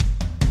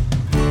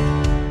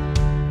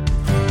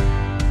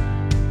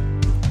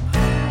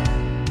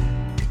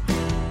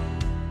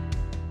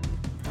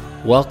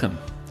Welcome.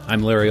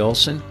 I'm Larry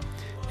Olson,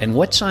 and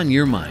what's on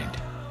your mind?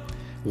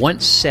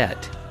 Once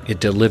set,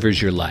 it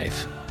delivers your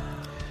life.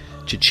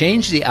 To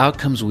change the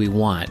outcomes we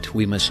want,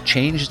 we must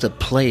change the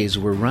plays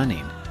we're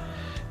running.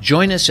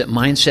 Join us at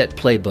Mindset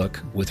Playbook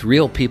with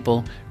real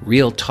people,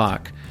 real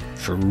talk,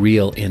 for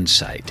real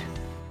insight.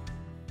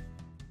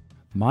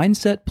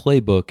 Mindset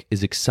Playbook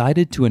is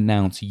excited to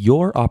announce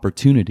your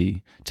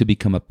opportunity to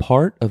become a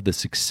part of the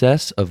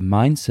success of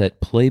Mindset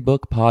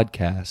Playbook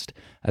podcast,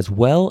 as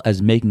well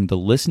as making the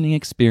listening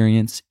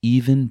experience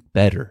even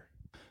better.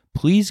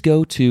 Please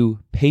go to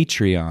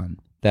Patreon,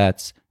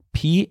 that's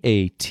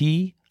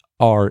patreon.com,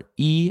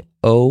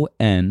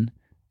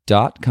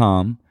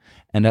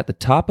 and at the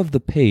top of the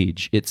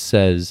page it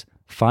says,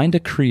 find a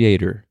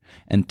creator,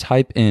 and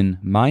type in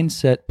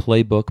Mindset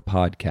Playbook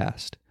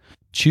podcast.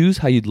 Choose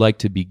how you'd like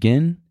to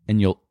begin,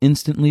 and you'll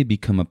instantly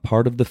become a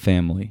part of the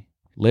family.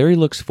 Larry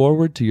looks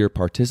forward to your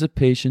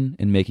participation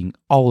in making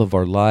all of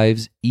our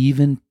lives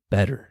even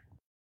better.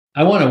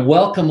 I want to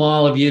welcome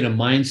all of you to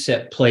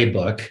Mindset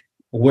Playbook,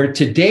 where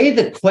today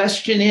the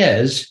question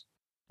is,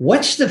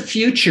 what's the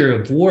future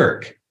of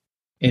work?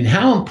 And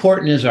how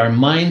important is our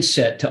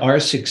mindset to our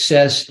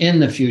success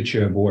in the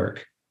future of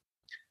work?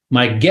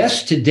 My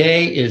guest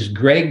today is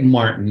Greg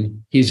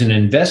Martin. He's an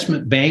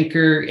investment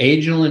banker,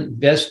 angel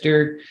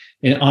investor,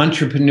 an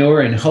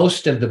entrepreneur, and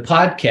host of the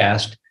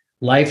podcast,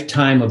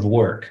 Lifetime of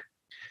Work.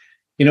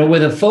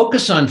 With a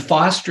focus on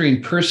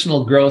fostering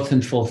personal growth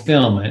and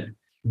fulfillment,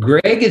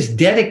 Greg is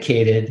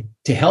dedicated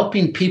to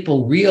helping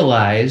people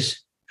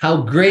realize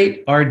how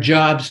great our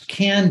jobs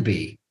can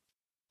be.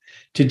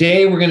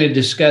 Today, we're going to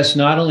discuss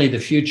not only the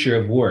future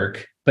of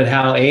work, but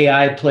how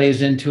AI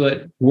plays into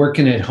it,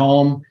 working at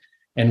home,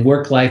 and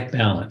work-life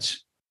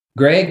balance.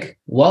 Greg,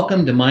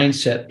 welcome to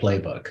Mindset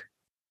Playbook.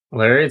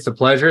 Larry, it's a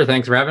pleasure.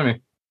 Thanks for having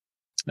me.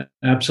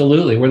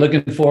 Absolutely. We're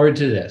looking forward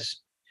to this.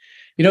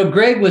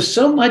 Greg, with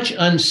so much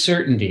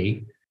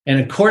uncertainty, and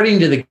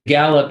according to the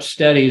Gallup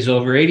studies,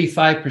 over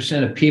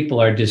 85% of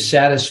people are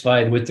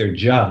dissatisfied with their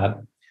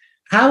job.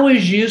 How,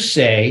 as you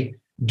say,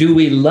 do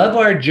we love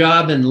our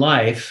job and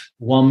life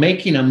while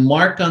making a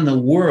mark on the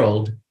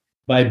world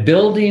by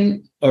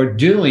building or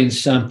doing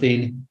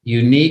something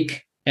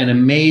unique and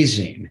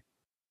amazing?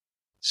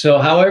 So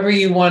however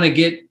you want to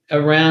get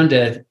around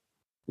to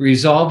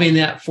resolving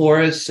that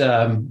for us,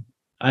 I'm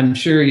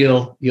sure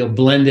you'll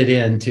blend it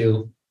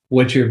into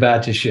what you're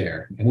about to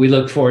share. And we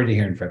look forward to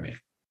hearing from you.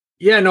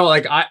 Yeah, no,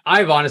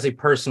 I've honestly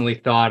personally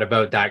thought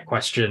about that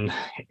question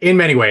in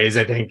many ways,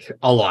 I think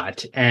a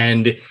lot.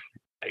 And,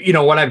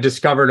 what I've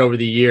discovered over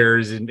the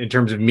years in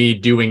terms of me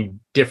doing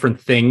different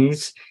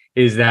things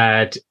is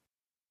that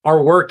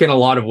our work in a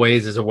lot of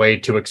ways is a way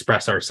to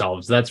express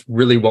ourselves. That's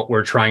really what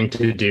we're trying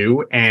to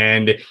do.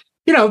 And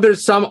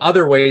there's some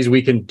other ways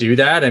we can do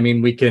that. I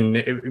mean, we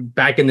can,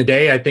 back in the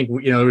day, I think,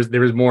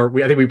 there was more,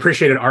 I think we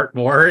appreciated art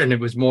more, and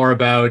it was more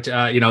about,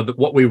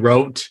 what we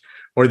wrote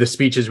or the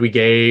speeches we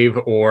gave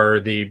or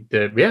the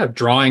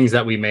drawings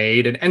that we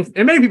made. And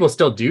many people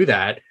still do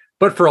that.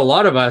 But for a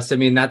lot of us, I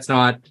mean, that's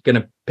not going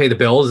to pay the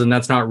bills, and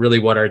that's not really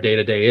what our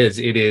day-to-day is.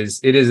 It is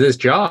this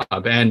job.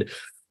 And,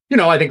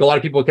 I think a lot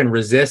of people can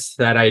resist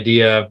that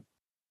idea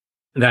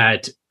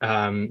that,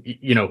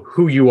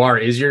 who you are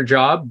is your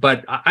job.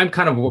 But I'm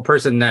kind of a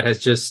person that has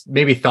just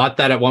maybe thought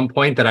that at one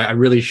point, that I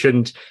really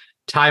shouldn't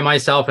tie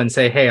myself and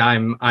say, hey,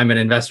 I'm an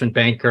investment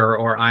banker,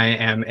 or I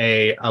am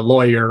a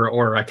lawyer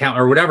or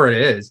accountant or whatever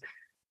it is.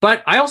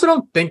 But I also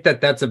don't think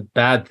that that's a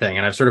bad thing.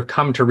 And I've sort of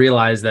come to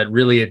realize that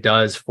really it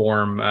does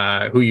form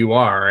who you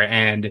are.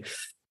 And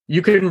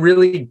you can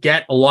really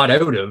get a lot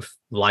out of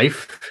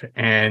life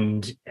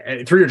and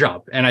through your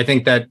job. And I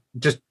think that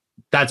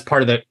that's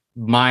part of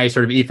my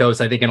sort of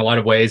ethos, I think, in a lot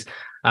of ways.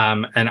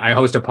 And I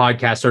host a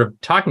podcast sort of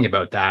talking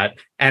about that.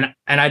 And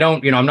I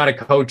don't, I'm not a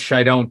coach.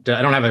 I don't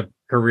have a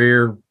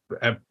career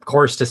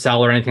course to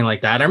sell or anything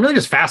like that. I'm really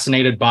just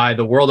fascinated by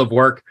the world of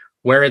work,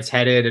 where it's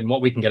headed, and what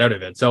we can get out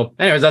of it. So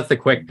anyways, that's the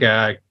quick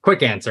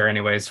answer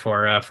anyways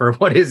for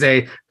what is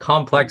a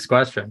complex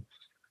question.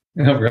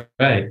 All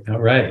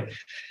right.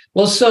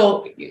 Well,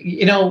 so,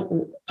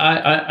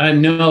 I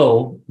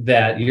know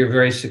that you're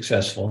very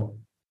successful,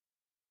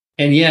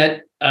 and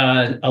yet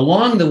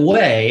along the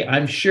way,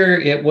 I'm sure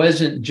it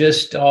wasn't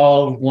just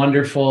all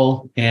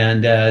wonderful,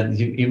 and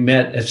you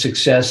met a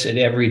success at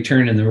every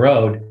turn in the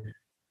road.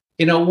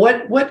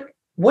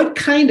 What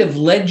kind of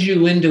led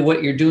you into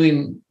what you're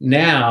doing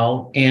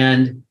now,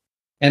 and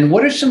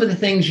what are some of the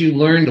things you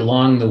learned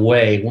along the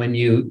way when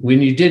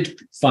you did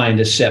find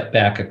a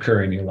setback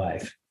occur in your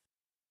life?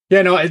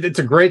 Yeah, no, it's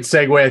a great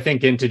segue, I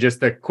think, into just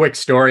the quick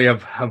story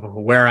of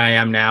where I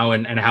am now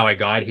and how I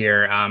got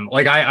here.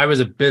 I was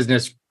a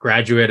business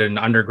graduate and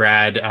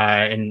undergrad,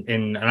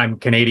 and I'm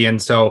Canadian,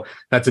 so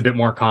that's a bit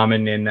more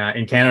common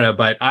in Canada.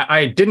 But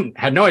I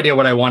had no idea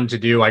what I wanted to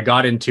do. I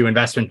got into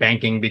investment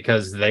banking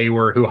because they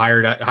were who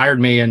hired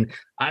me, and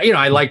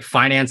I liked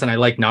finance and I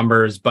liked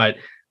numbers, but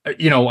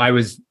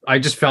I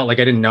just felt like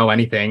I didn't know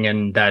anything,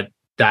 and that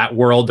that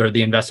world or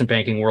the investment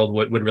banking world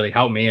would really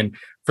help me. And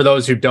for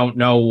those who don't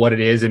know what it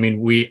is, I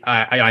mean,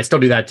 I still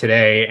do that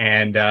today,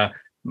 and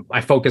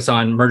I focus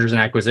on mergers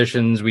and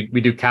acquisitions. We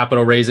do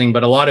capital raising,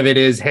 but a lot of it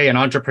is, hey, an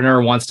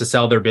entrepreneur wants to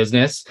sell their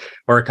business,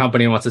 or a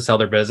company wants to sell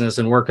their business,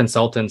 and we're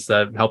consultants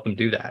that help them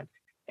do that.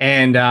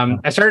 And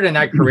I started in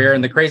that career,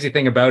 and the crazy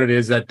thing about it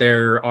is that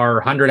there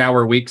are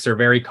 100-hour weeks are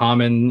very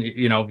common.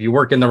 You know, you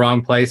work in the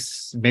wrong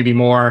place, maybe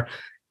more.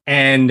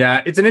 And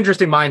it's an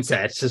interesting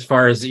mindset as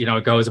far as,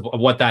 it goes, of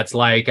what that's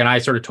like. And I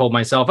sort of told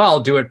myself, I'll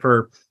do it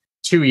for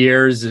 2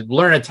 years,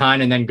 learn a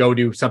ton, and then go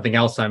do something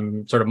else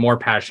I'm sort of more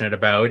passionate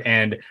about.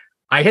 And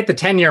I hit the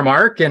 10-year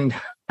mark, and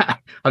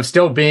of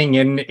still being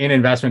in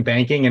investment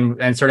banking,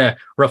 and sort of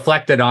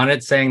reflected on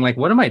it, saying, like,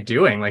 what am I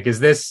doing? Like,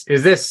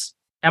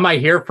 am I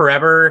here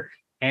forever?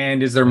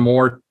 And is there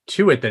more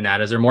to it than that?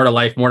 Is there more to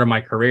life, more to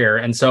my career?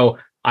 And so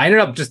I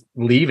ended up just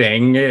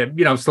leaving,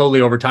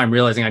 slowly over time,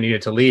 realizing I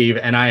needed to leave.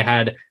 And I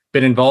had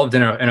been involved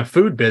in a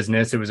food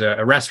business. It was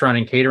a restaurant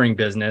and catering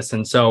business.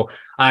 And so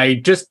I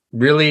just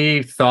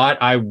really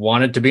thought I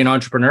wanted to be an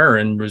entrepreneur,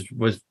 and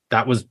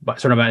that was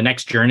sort of my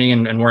next journey,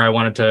 and where I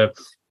wanted to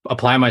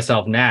apply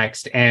myself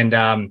next.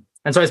 And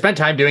so I spent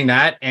time doing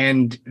that,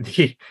 and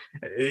we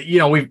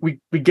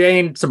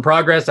gained some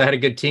progress. I had a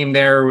good team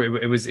there.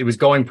 It was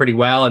going pretty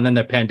well, and then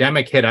the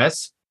pandemic hit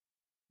us.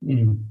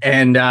 Mm-hmm.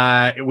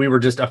 And we were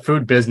just a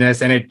food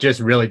business, and it just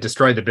really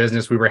destroyed the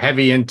business. We were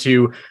heavy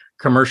into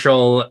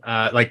commercial,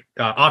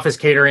 office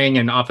catering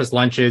and office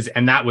lunches,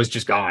 and that was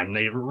just gone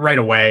right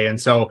away. And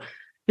so,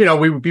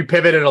 we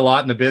pivoted a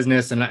lot in the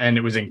business, and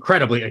it was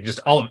incredibly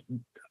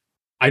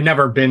I've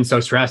never been so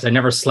stressed. I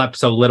never slept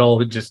so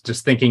little,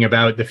 just thinking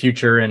about the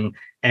future and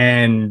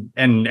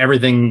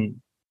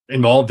everything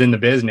involved in the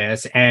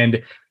business.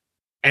 And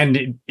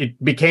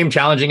it became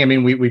challenging. I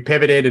mean, we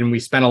pivoted, and we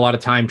spent a lot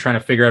of time trying to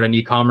figure out an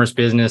e-commerce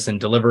business and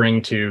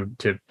delivering to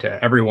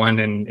everyone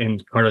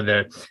in part of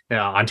the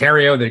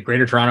Ontario, the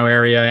Greater Toronto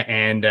area,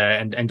 and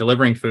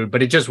delivering food.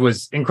 But it just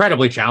was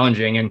incredibly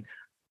challenging. And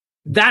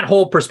that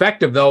whole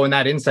perspective, though, and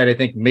that insight, I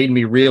think, made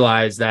me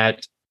realize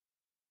that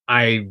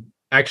I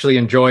actually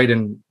enjoyed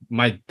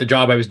the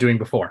job I was doing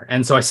before.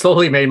 And so I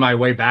slowly made my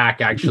way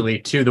back, actually,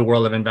 to the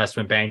world of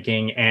investment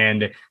banking,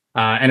 and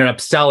ended up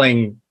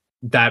selling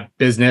that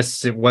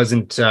business. It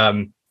wasn't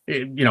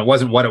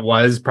wasn't what it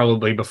was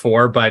probably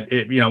before, but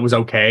it was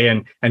okay,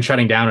 and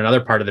shutting down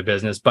another part of the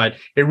business. But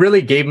it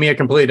really gave me a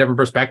completely different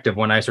perspective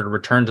when I sort of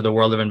returned to the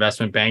world of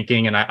investment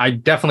banking. And I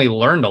definitely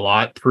learned a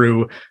lot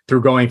through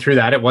going through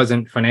that. It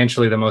wasn't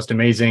financially the most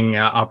amazing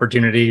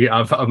opportunity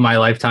of my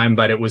lifetime,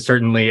 but it was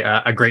certainly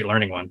a great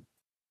learning one.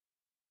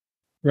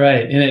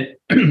 Right.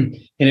 And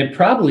it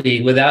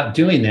probably, without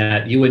doing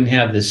that, you wouldn't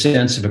have the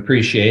sense of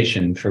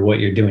appreciation for what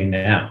you're doing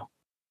now.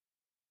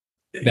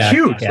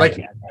 Huge.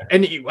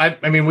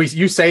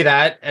 You say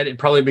that, and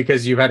probably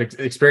because you've had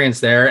experience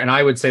there, and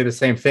I would say the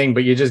same thing,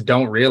 but you just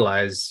don't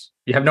realize,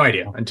 you have no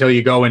idea until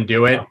you go and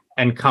do it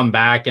and come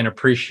back and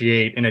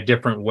appreciate in a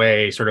different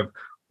way sort of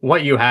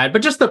what you had,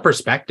 but just the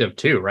perspective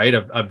too, right?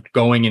 Of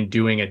going and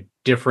doing a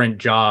different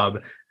job,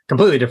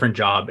 completely different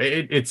job.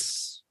 It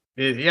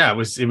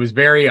was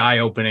very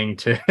eye-opening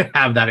to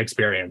have that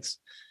experience.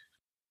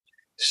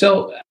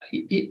 So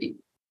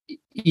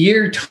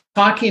you're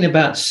talking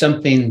about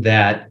something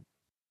that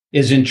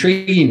is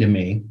intriguing to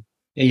me.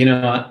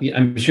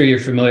 I'm sure you're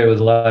familiar with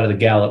a lot of the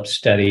Gallup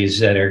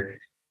studies that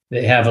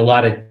have a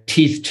lot of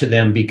teeth to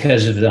them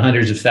because of the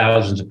hundreds of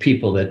thousands of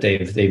people that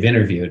they've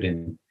interviewed.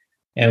 And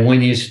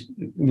when you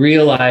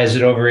realize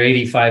that over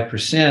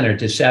 85% are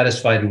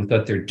dissatisfied with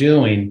what they're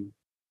doing,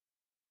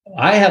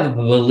 I have a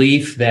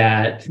belief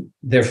that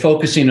they're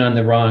focusing on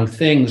the wrong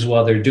things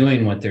while they're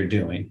doing what they're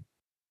doing.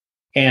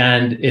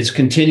 And it's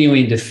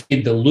continuing to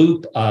feed the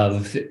loop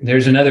of,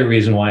 there's another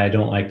reason why I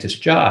don't like this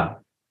job.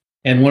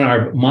 And when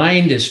our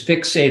mind is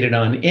fixated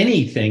on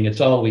anything, it's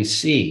all we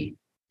see.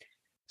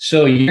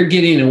 So you're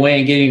getting away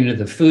and getting into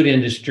the food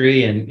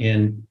industry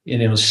and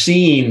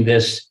seeing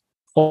this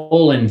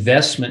whole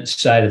investment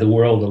side of the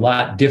world a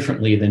lot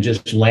differently than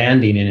just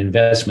landing in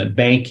investment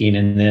banking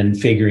and then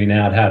figuring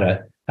out how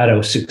to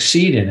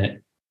succeed in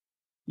it.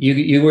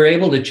 You were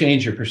able to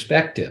change your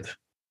perspective.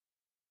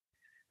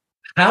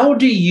 How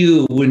do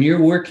you, when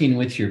you're working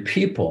with your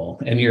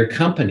people and your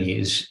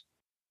companies,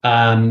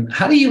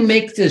 how do you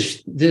make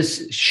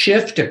this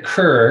shift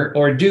occur,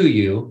 or do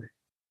you,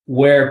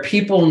 where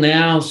people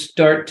now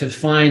start to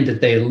find that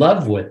they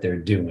love what they're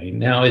doing?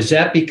 Now, is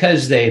that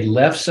because they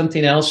left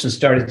something else and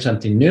started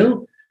something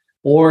new?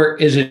 Or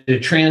is it a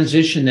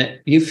transition that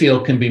you feel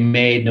can be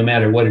made no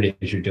matter what it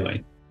is you're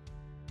doing?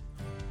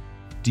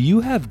 Do you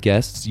have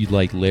guests you'd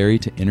like Larry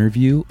to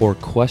interview or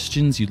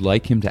questions you'd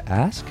like him to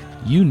ask?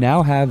 You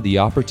now have the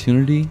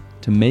opportunity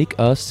to make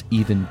us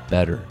even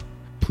better.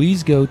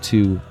 Please go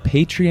to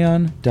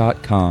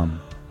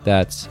patreon.com.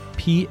 That's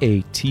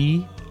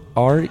patreon.com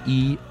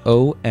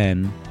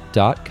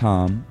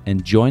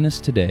and join us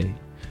today.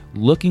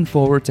 Looking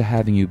forward to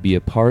having you be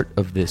a part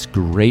of this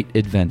great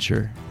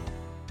adventure.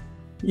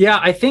 Yeah,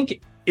 I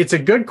think it's a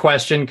good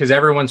question because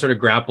everyone sort of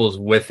grapples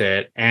with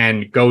it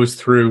and goes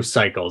through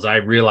cycles. I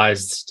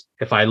realized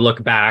if I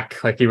look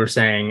back, like you were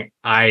saying,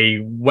 I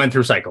went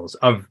through cycles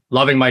of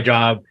loving my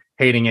job,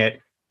 hating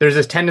it. There's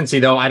this tendency,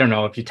 though, I don't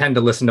know if you tend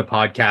to listen to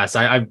podcasts.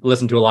 I've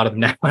listened to a lot of them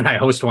now when I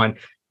host one.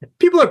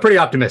 People are pretty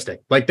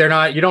optimistic. Like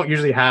you don't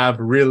usually have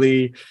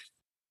really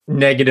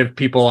negative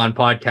people on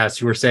podcasts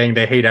who are saying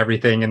they hate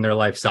everything and their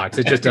life sucks.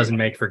 It just doesn't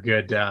make for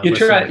good. You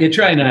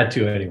try not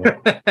to anyway.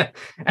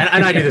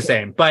 and I do the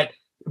same. But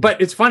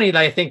it's funny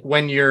that I think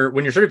when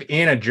you're sort of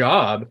in a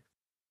job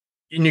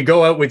and you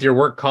go out with your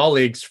work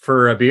colleagues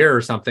for a beer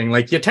or something,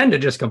 like you tend to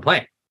just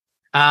complain.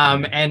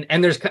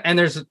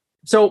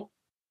 So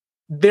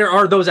there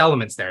are those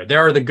elements there. There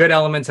are the good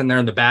elements and there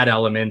are the bad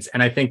elements.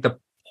 And I think the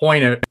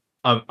point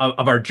of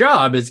our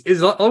job is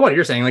what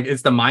you're saying. Like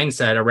it's the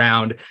mindset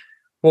around,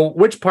 well,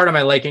 which part am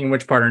I liking,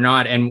 which part are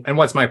not, and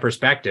what's my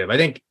perspective? I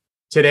think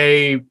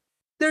today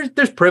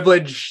there's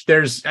privilege.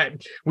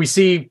 We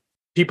see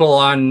people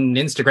on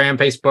Instagram,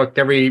 Facebook,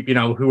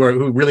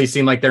 who really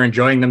seem like they're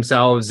enjoying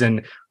themselves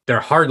and they're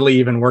hardly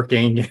even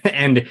working.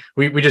 And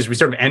we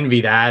sort of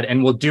envy that.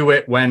 And we'll do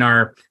it when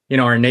our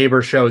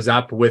neighbor shows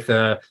up with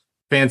a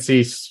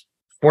fancy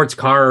sports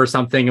car or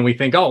something. And we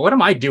think, oh, what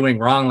am I doing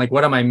wrong? Like,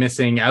 what am I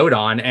missing out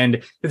on?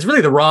 And it's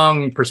really the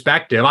wrong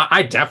perspective.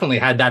 I definitely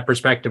had that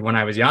perspective when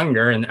I was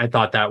younger and I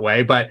thought that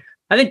way. But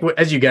I think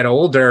as you get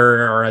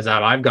older, or as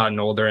I've gotten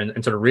older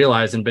and sort of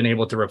realized and been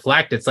able to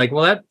reflect, it's like,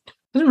 well, that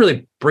doesn't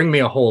really bring me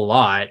a whole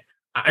lot.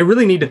 I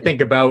really need to think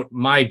about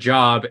my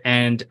job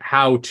and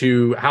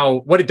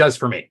what it does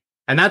for me.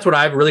 And that's what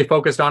I've really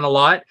focused on a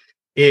lot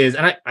is,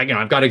 and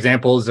I've got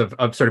examples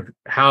of sort of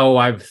how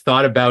I've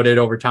thought about it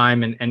over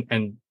time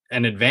and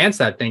advance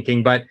that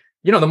thinking. But,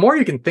 the more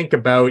you can think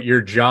about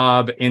your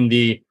job in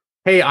the,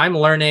 hey, I'm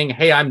learning,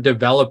 hey, I'm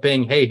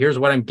developing, hey, here's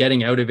what I'm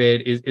getting out of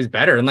it is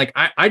better. And like,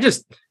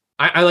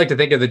 I like to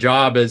think of the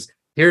job as,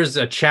 here's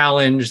a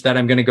challenge that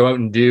I'm going to go out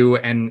and do,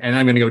 and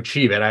I'm going to go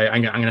achieve it.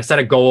 I'm going to set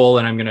a goal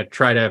and I'm going to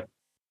try to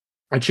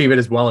achieve it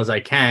as well as I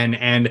can.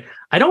 And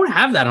I don't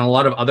have that in a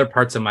lot of other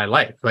parts of my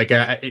life. Like,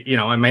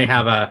 I may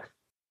have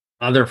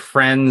other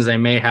friends, I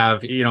may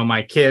have,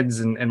 my kids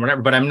and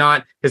whatever, but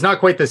it's not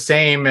quite the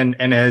same.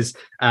 And as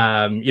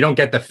you don't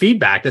get the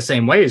feedback the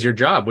same way as your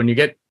job. When you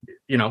get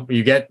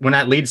when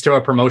that leads to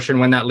a promotion,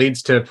 when that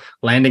leads to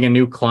landing a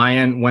new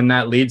client, when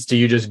that leads to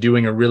you just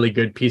doing a really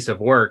good piece of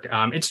work,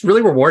 it's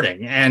really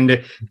rewarding.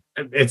 And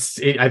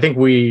I think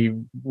we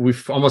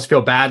almost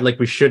feel bad, like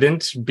we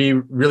shouldn't be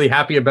really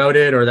happy about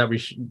it, or that we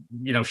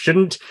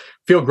shouldn't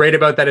feel great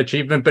about that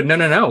achievement. But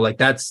no, like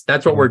that's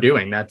what we're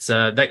doing. That's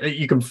that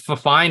you can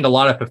find a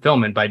lot of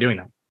fulfillment by doing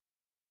that.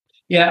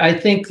 Yeah, I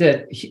think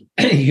that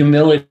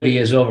humility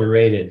is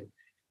overrated.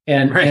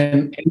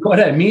 And what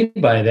I mean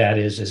by that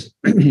is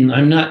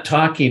I'm not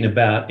talking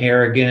about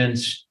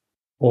arrogance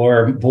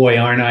or, boy,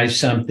 aren't I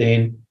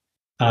something.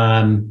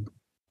 I'm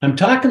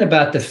talking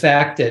about the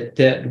fact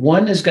that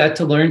one has got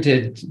to learn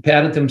to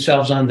pat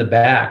themselves on the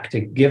back,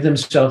 to give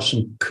themselves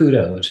some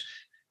kudos.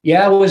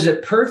 Yeah, was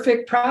it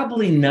perfect?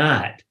 Probably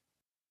not.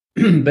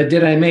 But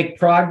did I make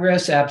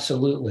progress?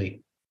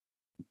 Absolutely.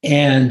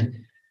 And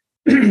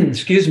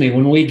excuse me,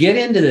 when we get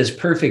into this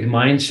perfect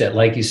mindset,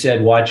 like you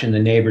said, watching the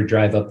neighbor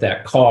drive up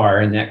that car,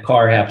 and that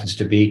car happens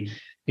to be,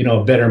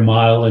 a better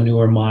model, a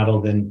newer model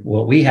than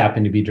what we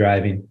happen to be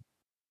driving,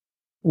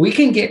 we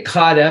can get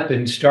caught up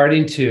in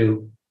starting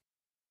to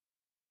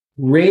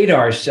rate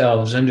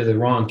ourselves under the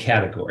wrong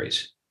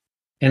categories.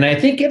 And I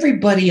think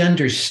everybody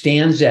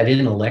understands that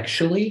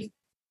intellectually,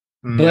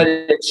 but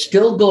it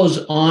still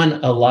goes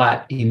on a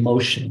lot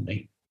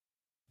emotionally.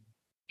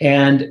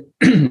 And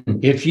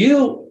if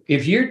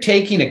you're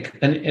taking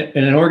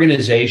an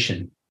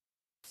organization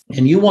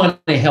and you want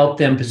to help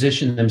them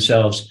position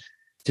themselves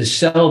to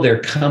sell their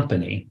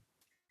company,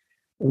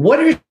 what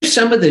are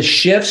some of the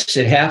shifts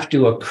that have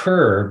to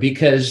occur?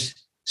 Because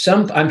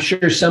I'm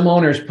sure some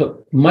owners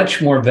put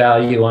much more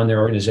value on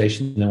their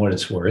organization than what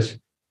it's worth.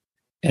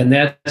 And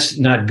that's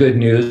not good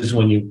news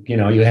when you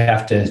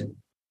have to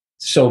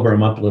sober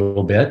them up a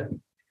little bit.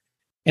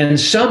 And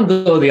some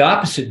go the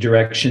opposite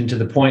direction to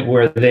the point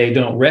where they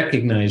don't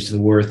recognize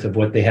the worth of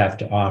what they have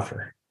to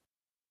offer.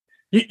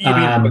 You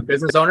mean a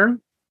business owner?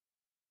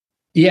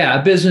 Yeah,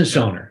 a business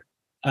owner.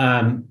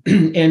 And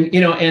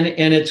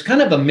it's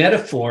kind of a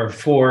metaphor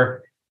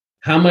for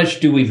how much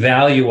do we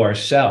value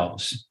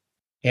ourselves.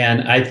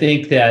 And I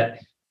think that,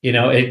 we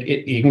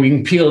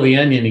can peel the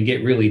onion and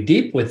get really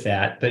deep with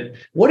that. But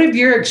what have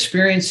your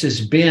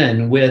experiences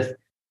been with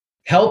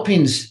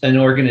helping an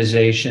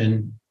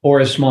organization or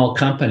a small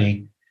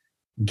company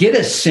get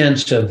a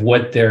sense of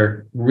what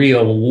their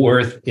real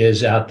worth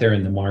is out there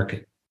in the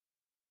market?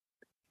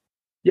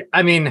 Yeah,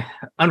 I mean,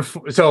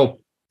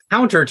 so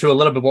counter to a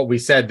little bit what we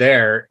said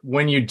there,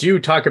 when you do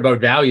talk about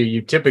value,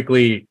 you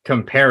typically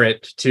compare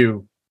it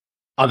to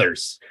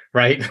others,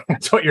 right?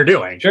 That's what you're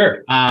doing.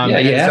 Sure.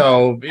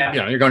 So,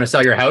 you're going to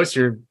sell your house,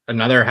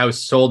 another house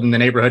sold in the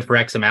neighborhood for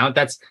X amount.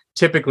 That's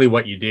typically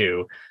what you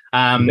do.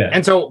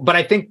 And so, but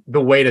I think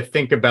the way to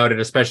think about it,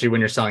 especially when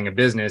you're selling a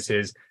business,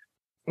 is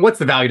what's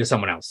the value to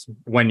someone else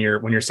when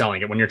you're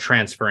selling it, when you're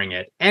transferring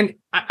it. And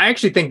I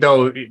actually think,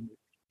 though,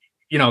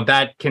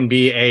 that can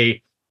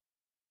be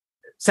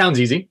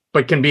sounds easy,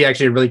 but can be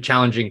actually a really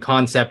challenging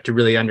concept to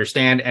really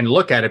understand and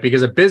look at it,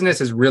 because a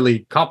business is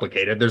really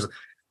complicated. There's,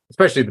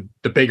 especially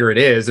the bigger it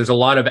is, there's a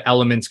lot of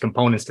elements,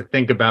 components to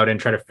think about and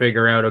try to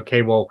figure out,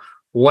 okay, well,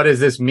 what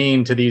does this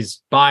mean to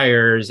these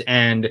buyers?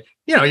 And,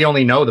 you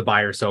only know the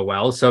buyer so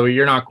well, so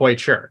you're not quite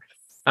sure.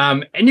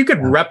 And you could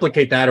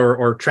replicate that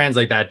or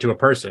translate that to a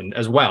person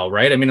as well,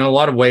 right? I mean, in a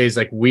lot of ways,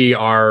 like, we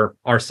are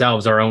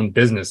ourselves our own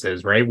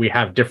businesses, right? We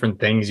have different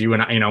things. You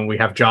and I, we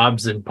have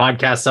jobs and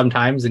podcasts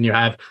sometimes, and you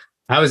have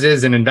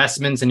houses and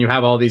investments, and you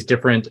have all these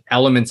different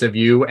elements of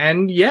you.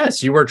 And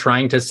yes, you are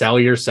trying to sell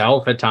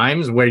yourself at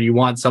times where you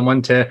want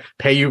someone to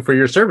pay you for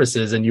your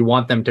services and you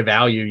want them to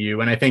value you.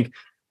 And I think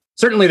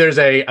certainly there's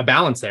a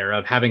balance there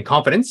of having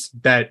confidence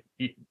that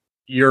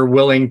you're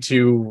willing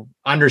to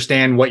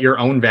understand what your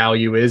own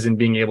value is and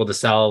being able to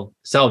sell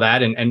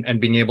that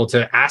and being able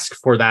to ask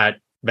for that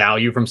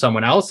value from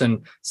someone else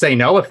and say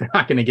no if they're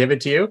not going to give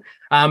it to you.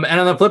 And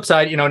on the flip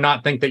side,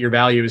 not think that your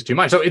value is too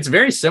much. So it's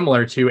very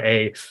similar to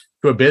a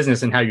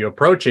business and how you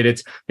approach it.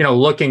 It's,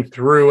 looking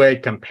through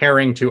it,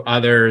 comparing to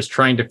others,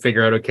 trying to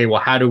figure out, okay,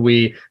 well, how do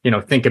we,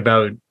 think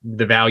about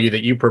the value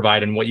that you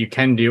provide and what you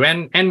can do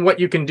and what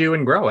you can do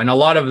and grow. And a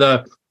lot of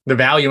the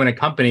value in a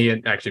company,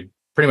 and actually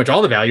pretty much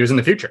all the value, is in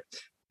the future.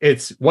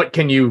 It's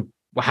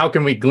how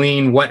can we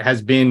glean what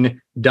has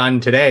been done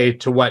today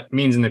to what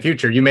means in the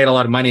future? You made a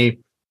lot of money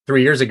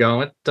 3 years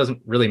ago. It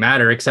doesn't really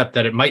matter, except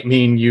that it might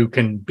mean you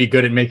can be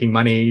good at making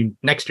money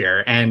next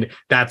year. And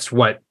that's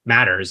what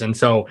matters. And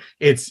so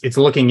it's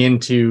looking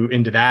into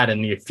that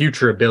and the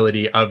future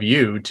ability of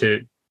you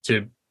to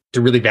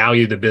really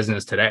value the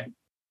business today.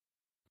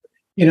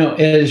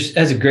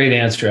 As a great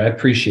answer, I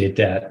appreciate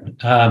that.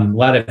 A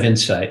lot of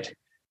insight.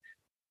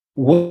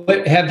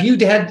 What have you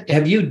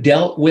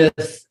dealt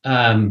with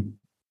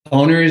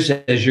owners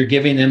as you're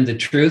giving them the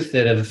truth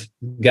that have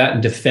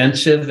gotten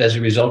defensive as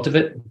a result of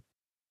it?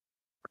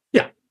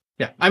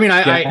 Yeah. I mean,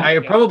 I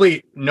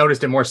probably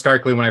noticed it more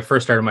starkly when I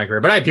first started my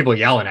career, but I had people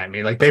yelling at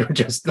me. Like, they were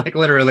just like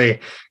literally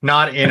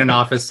not in an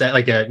office set,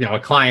 like a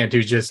client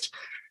who's just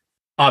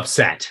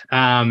upset.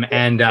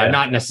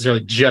 Not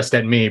necessarily just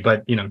at me,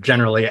 but,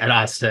 generally at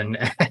us and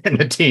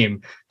the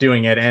team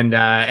doing it.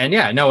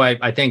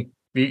 I think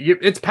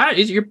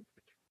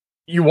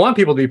you want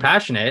people to be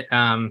passionate,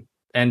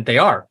 and they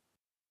are.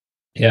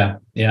 Yeah.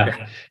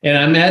 And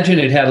I imagine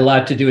it had a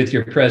lot to do with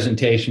your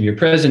presentation. Your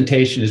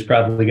presentation has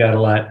probably got a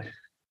lot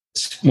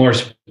more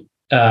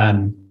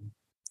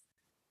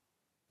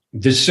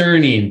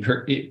discerning,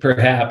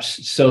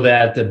 perhaps, so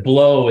that the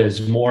blow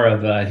is more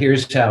of a,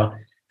 here's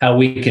how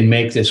we can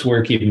make this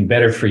work even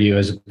better for you,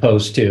 as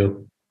opposed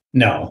to,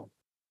 no,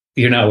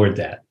 you're not worth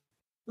that.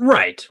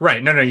 Right.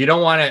 No, you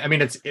don't want to. I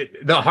mean,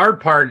 the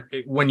hard part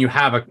when you're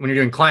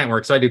doing client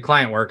work. So I do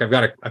client work. I've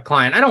got a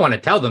client. I don't want to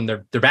tell them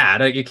they're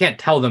bad. You can't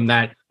tell them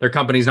that their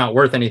company's not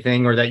worth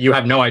anything, or that you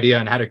have no idea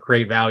on how to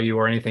create value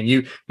or anything.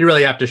 You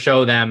really have to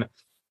show them,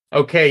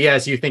 okay,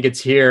 yes, you think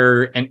it's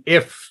here, and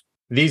if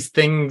these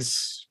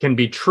things can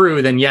be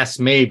true, then yes,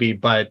 maybe,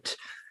 but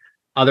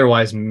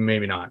otherwise,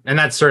 maybe not. And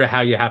that's sort of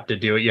how you have to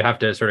do it. You have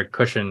to sort of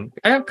cushion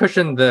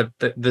the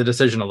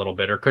decision a little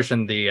bit, or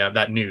cushion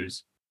that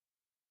news.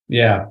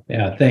 Yeah.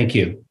 Thank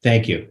you.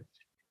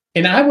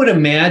 And I would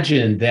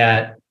imagine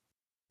that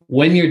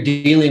when you're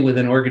dealing with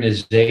an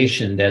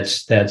organization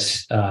that's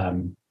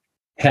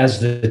has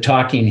the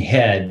talking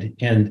head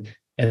and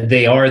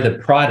they are the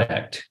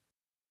product,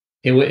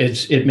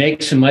 it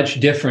makes a much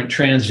different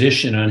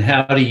transition on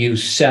how do you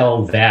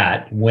sell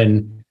that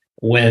when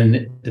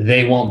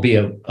they won't be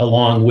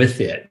along with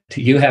it.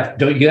 You have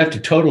to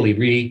totally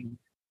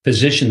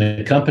reposition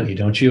the company,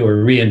 don't you, or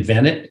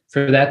reinvent it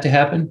for that to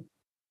happen?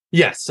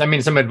 Yes. I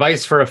mean, some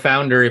advice for a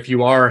founder: if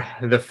you are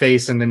the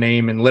face and the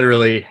name, and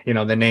literally,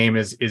 the name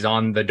is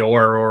on the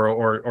door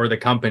or the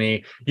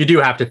company, you do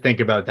have to think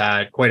about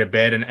that quite a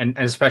bit. And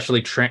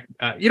especially,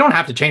 you don't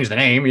have to change the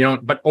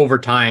name, but over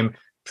time,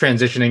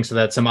 transitioning so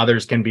that some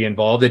others can be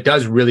involved, it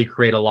does really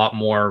create a lot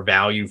more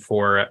value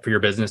for your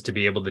business to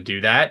be able to do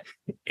that.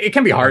 It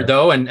can be hard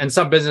though, and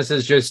some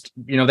businesses just,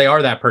 they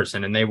are that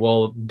person, and they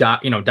will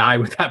die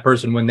with that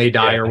person when they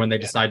die or when they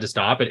decide to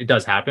stop. It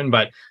does happen,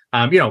 but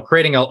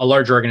creating a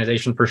large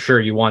organization, for sure,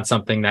 you want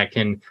something that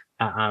can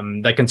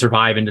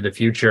survive into the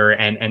future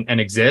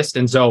and exist.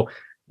 And so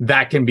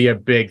that can be a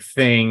big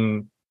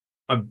thing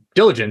of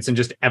diligence, and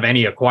just of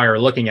any acquirer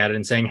looking at it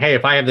and saying, hey,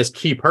 if I have this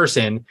key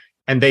person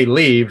and they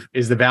leave,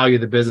 is the value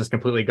of the business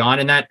completely gone?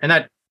 And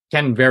that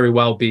can very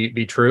well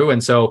be true.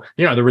 And so,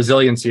 the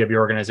resiliency of your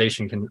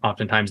organization can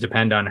oftentimes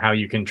depend on how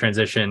you can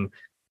transition,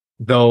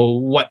 though,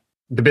 what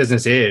the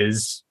business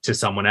is to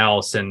someone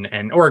else,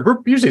 or a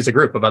group. Usually it's a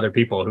group of other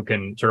people who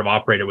can sort of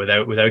operate it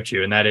without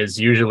you. And that is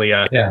usually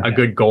a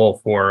good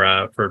goal for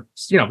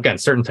again,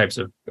 certain types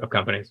of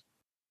companies.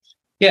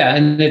 Yeah.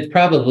 And it's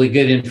probably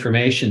good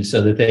information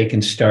so that they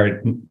can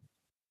start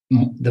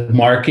the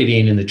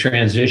marketing and the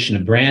transition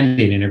of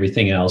branding and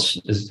everything else,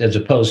 as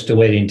opposed to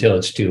waiting until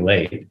it's too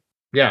late.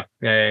 Yeah.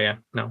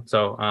 No.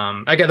 So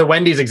again, the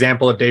Wendy's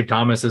example of Dave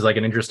Thomas is like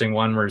an interesting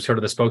one where he's sort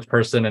of the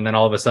spokesperson, and then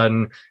all of a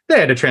sudden they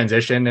had to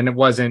transition, and it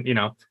wasn't,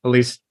 at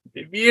least,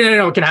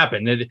 it can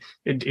happen.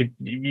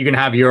 You can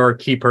have your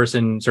key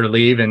person sort of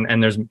leave,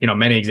 and there's,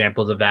 many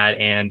examples of that.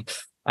 And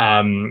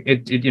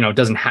it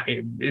doesn't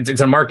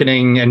it's a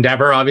marketing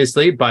endeavor,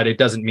 obviously, but it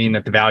doesn't mean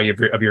that the value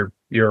of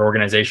your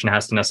organization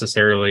has to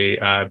necessarily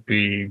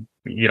be,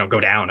 go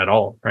down at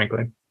all,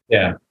 frankly.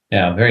 Yeah.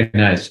 Very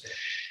nice.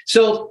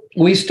 So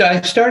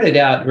I started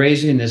out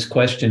raising this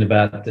question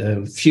about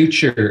the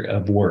future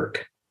of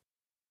work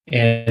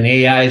and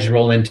AI's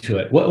role into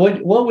it. What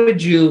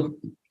would you,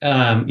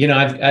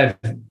 I've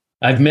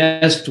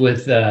messed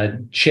with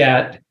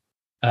chat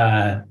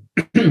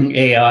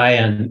AI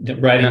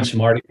and writing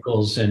some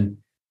articles and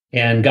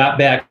got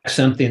back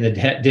something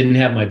that didn't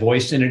have my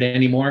voice in it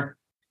anymore,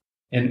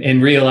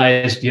 and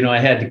realized, I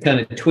had to kind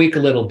of tweak a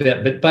little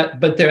bit.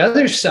 But the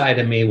other side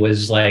of me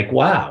was like,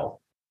 wow.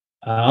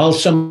 All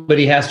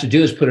somebody has to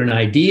do is put an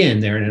idea in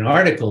there and an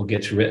article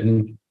gets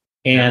written,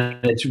 and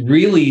there's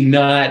really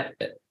not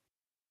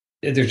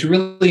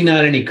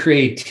any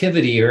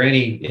creativity or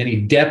any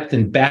depth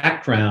and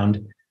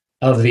background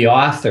of the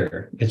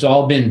author. It's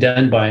all been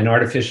done by an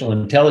artificial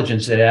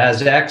intelligence that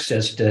has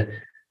access to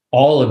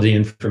all of the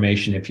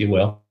information, if you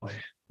will.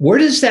 Where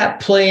does that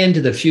play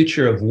into the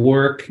future of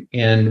work,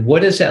 and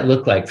what does that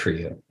look like for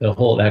you, that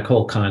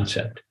whole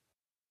concept?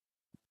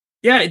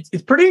 Yeah,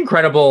 it's pretty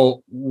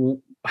incredible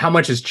how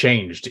much has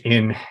changed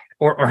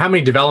or how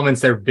many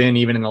developments there have been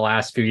even in the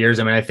last few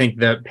years. I mean, I think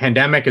the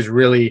pandemic has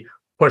really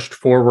pushed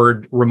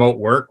forward remote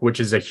work,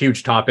 which is a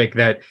huge topic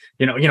that,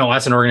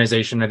 us an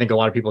organization, I think a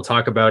lot of people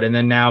talk about. And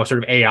then now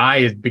sort of AI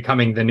is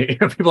becoming the new,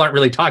 people aren't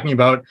really talking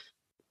about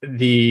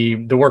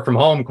the work from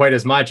home quite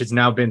as much. It's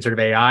now been sort of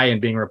AI and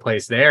being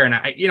replaced there.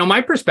 And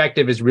my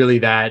perspective is really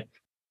that,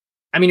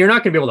 you're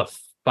not going to be able to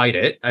fight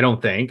it. I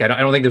don't think. I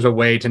don't think there's a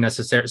way to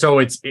necessarily. So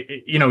it's,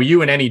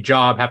 you in any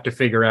job have to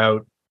figure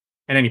out,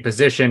 in any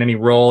position, any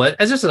role,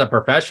 as just as a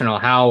professional,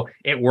 how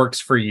it works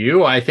for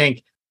you. I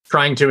think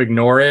trying to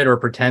ignore it or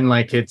pretend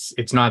like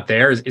it's not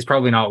there is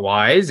probably not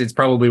wise. It's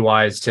probably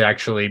wise to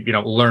actually,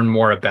 learn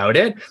more about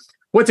it.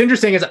 What's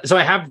interesting is, so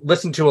I have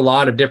listened to a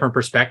lot of different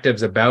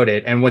perspectives about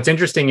it. And what's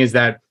interesting is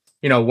that,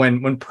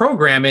 when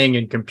programming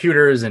and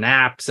computers and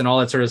apps and all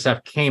that sort of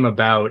stuff came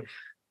about,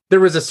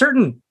 there was a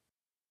certain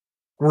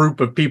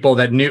group of people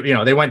that knew,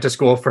 they went to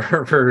school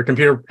for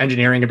computer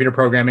engineering, computer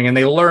programming, and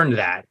they learned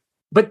that.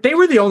 But they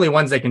were the only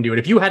ones that can do it.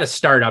 If you had a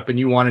startup and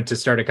you wanted to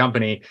start a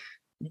company,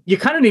 you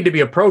kind of need to be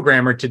a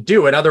programmer to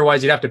do it.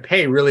 Otherwise, you'd have to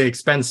pay really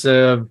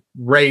expensive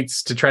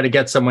rates to try to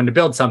get someone to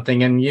build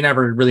something, and you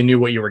never really knew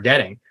what you were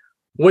getting.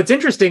 What's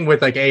interesting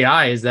with like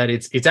AI is that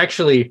it's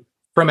actually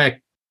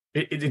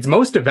it's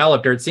most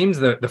developed, or it seems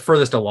the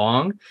furthest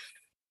along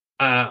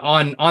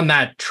on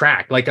that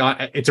track. Like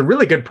it's a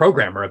really good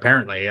programmer,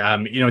 apparently.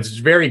 It's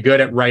very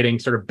good at writing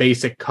sort of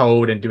basic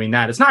code and doing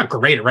that. It's not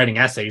great at writing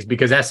essays,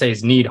 because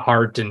essays need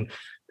heart and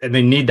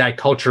they need that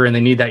culture, and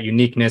they need that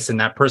uniqueness and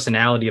that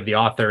personality of the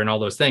author and all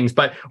those things.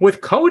 But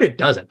with code, it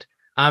doesn't.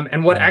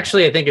 And what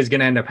actually I think is going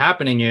to end up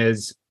happening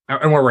is,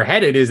 and where we're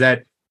headed, is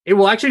that it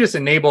will actually just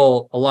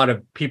enable a lot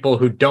of people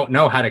who don't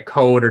know how to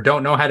code or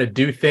don't know how to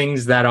do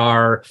things that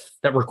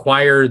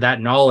require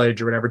that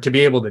knowledge or whatever to be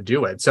able to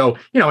do it. So,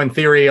 in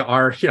theory,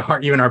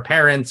 even our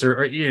parents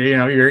or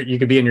you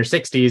could be in your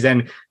 60s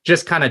and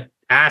just kind of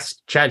ask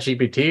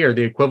ChatGPT or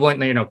the equivalent,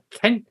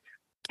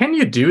 can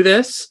you do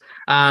this?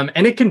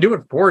 And it can do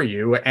it for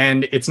you.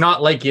 And it's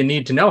not like you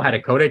need to know how to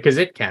code it, because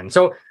it can.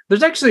 So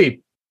there's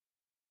actually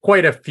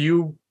quite a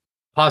few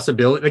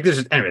possibility. Like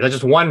that's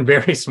just one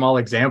very small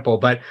example,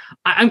 but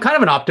I'm kind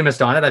of an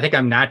optimist on it. I think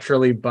I'm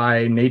naturally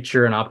by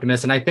nature an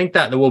optimist, and I think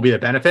that there will be the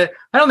benefit.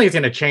 I don't think it's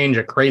going to change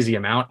a crazy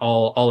amount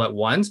all at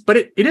once, but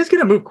it is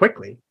going to move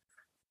quickly.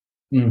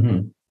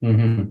 Mm-hmm.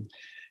 Mm-hmm.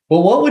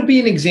 Well, what would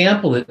be an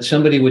example that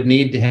somebody would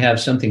need to have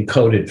something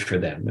coded for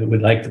them? It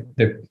would like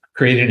they're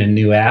creating a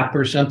new app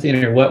or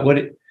something, or what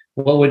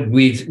would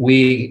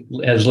we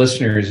as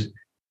listeners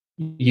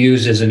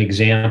use as an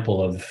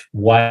example of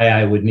why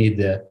I would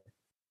need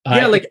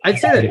I'd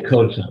say that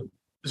code some.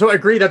 So I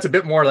agree, that's a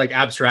bit more like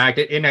abstract.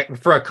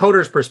 For a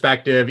coder's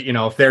perspective,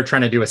 if they're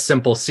trying to do a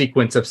simple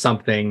sequence of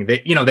something,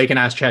 that they can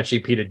ask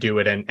ChatGPT to do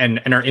it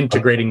and are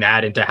integrating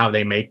that into how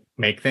they make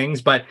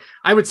things. But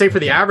I would say for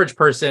the average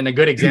person, a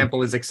good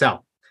example is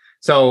Excel.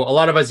 So a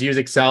lot of us use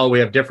Excel. We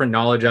have different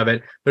knowledge of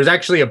it. There's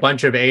actually a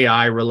bunch of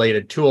AI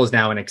related tools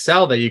now in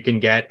Excel that you can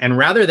get. And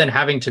rather than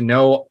having to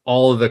know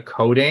all of the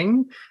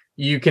coding,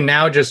 you can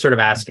now just sort of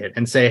ask it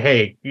and say,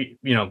 hey,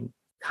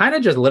 kind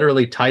of just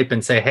literally type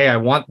and say, hey, I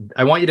want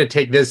you to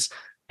take this,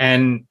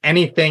 and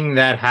anything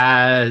that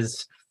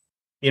has,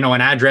 an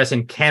address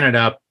in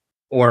Canada,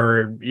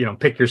 or,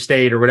 pick your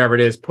state or whatever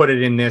it is, put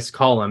it in this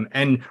column.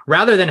 And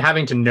rather than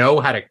having to know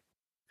how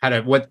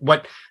to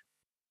what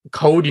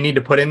code you need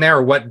to put in there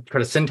or what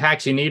kind of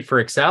syntax you need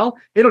for Excel,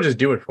 it'll just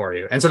do it for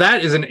you. And so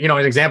that is an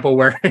example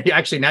where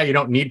actually now you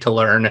don't need to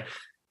learn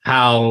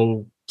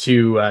how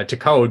to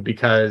code,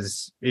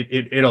 because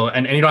it'll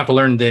and you don't have to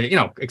learn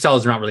Excel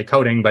is not really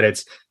coding, but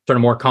it's sort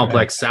of more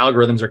complex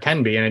algorithms, or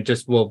can be, and it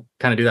just will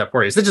kind of do that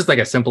for you. So it's just like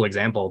a simple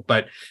example,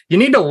 but you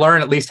need to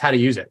learn at least how to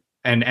use it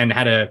and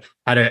how to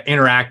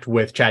interact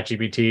with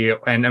ChatGPT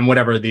and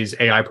whatever these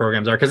AI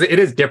programs are, because it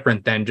is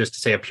different than just to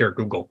say a pure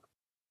Google.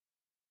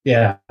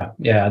 Yeah,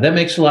 that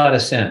makes a lot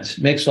of sense.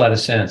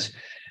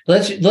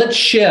 Let's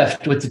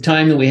shift with the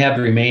time that we have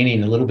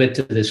remaining a little bit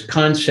to this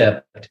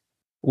concept,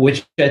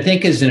 which I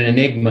think is an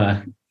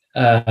enigma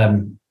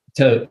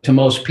to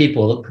most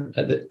people,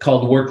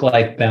 called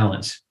work-life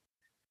balance.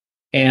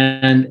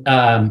 And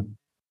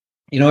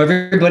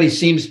everybody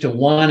seems to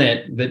want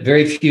it, but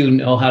very few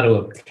know how to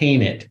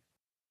obtain it.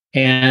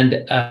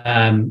 And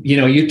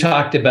you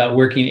talked about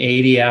working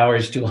 80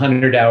 hours to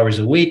 100 hours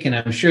a week, and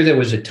I'm sure there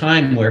was a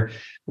time where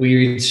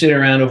we would sit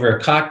around over a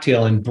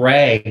cocktail and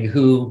brag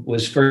who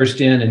was first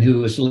in and who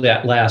was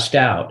last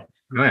out.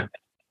 Right.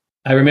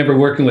 I remember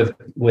working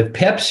with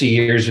Pepsi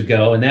years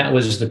ago, and that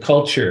was the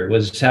culture,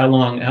 was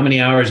how many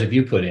hours have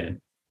you put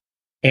in?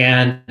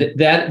 And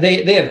that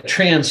they have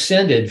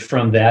transcended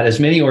from that, as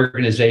many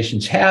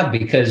organizations have,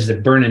 because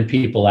they're burning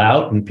people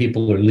out and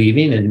people are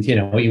leaving. And,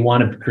 you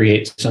want to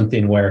create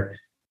something where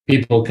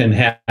people can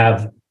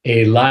have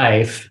a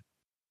life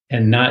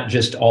and not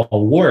just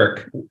all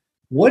work.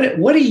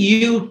 What do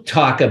you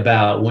talk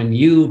about when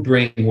you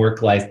bring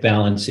work-life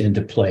balance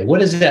into play? What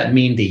does that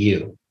mean to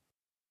you?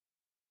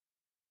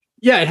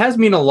 Yeah, it has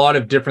mean a lot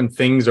of different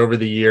things over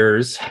the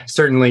years.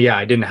 Certainly,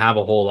 I didn't have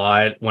a whole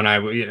lot when I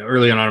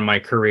early on in my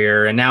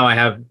career, and now I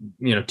have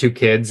 2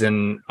 kids,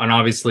 and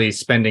obviously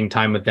spending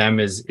time with them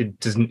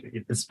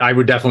I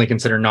would definitely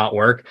consider not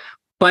work.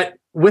 But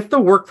with the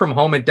work from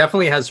home, it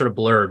definitely has sort of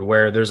blurred,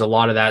 where there's a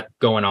lot of that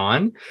going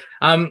on.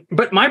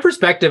 But my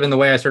perspective and the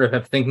way I sort of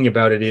have thinking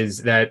about it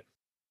is that,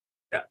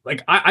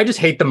 I just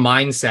hate the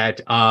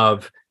mindset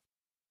of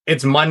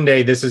it's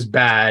Monday, this is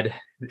bad.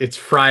 It's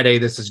Friday,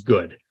 this is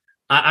good.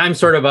 I'm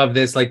sort of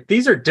this,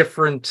 these are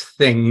different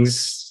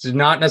things,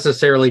 not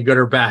necessarily good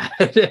or bad.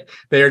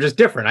 They are just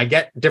different. I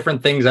get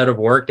different things out of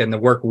work and the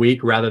work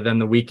week rather than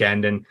the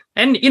weekend. And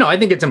I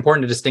think it's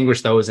important to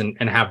distinguish those and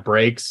have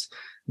breaks.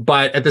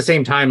 But at the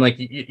same time,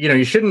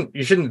 you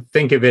shouldn't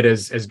think of it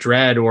as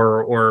dread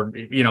or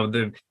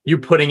you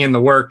putting in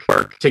the work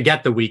to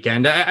get the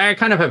weekend. I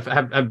kind of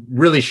have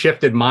really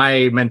shifted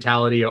my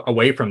mentality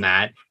away from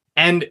that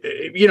and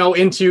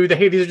into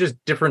hey, these are just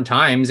different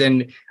times.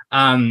 And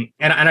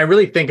I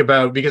really think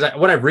about, because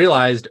what I've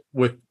realized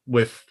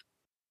with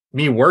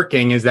me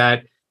working is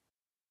that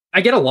I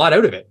get a lot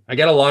out of it. I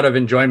get a lot of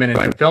enjoyment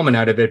and fulfillment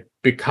out of it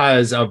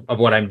because of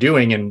what I'm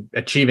doing and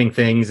achieving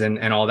things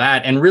and all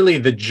that. And really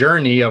the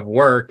journey of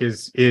work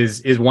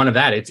is one of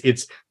that.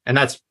 It's and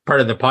that's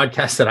part of the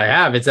podcast that I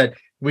have. It's that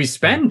we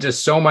spend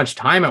just so much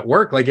time at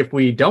work. If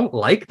we don't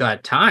like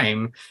that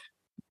time,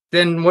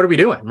 then what are we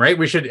doing, right?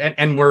 We should,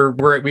 and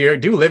we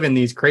do live in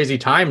these crazy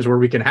times where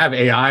we can have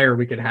AI, or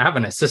we can have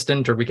an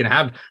assistant, or we can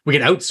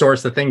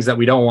outsource the things that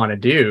we don't want to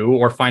do,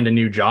 or find a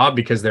new job,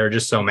 because there are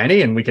just so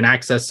many, and we can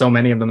access so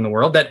many of them in the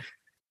world, that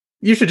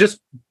you should just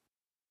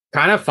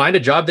kind of find a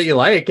job that you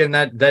like and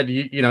that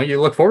you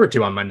look forward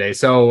to on Monday.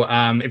 So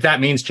if that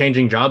means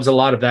changing jobs a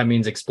lot, if that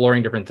means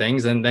exploring different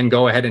things, then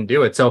go ahead and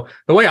do it. So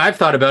the way I've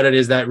thought about it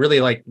is that really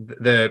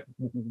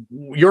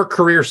your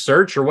career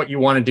search, or what you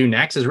want to do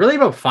next, is really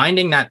about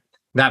finding that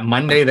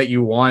Monday that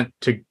you want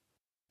to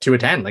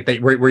attend,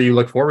 where you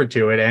look forward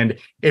to it. And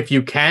if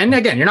you can,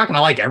 again, you're not going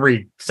to like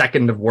every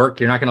second of work.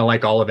 You're not going to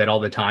like all of it all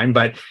the time.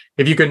 But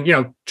if you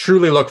can,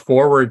 truly look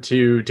forward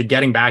to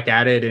getting back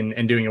at it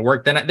and doing your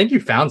work, then I think you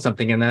found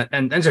something in that.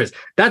 And so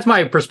that's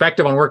my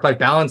perspective on work-life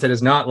balance. It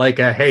is not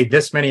hey,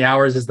 this many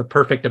hours is the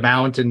perfect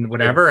amount and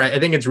whatever. I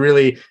think it's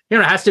really,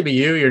 it has to be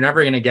you. You're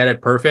never going to get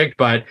it perfect,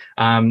 but,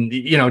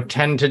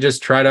 tend to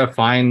just try to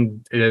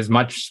find as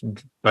much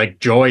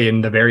joy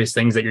in the various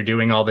things that you're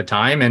doing all the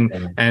time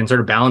and sort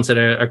of balance it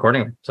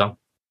accordingly. So,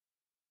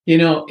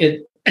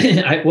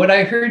 what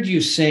I heard you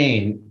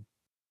saying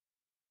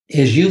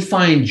is you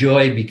find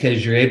joy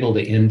because you're able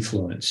to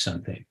influence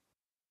something.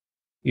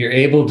 You're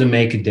able to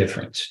make a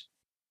difference.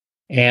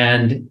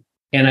 And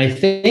I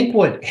think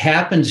what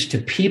happens to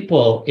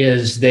people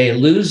is they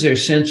lose their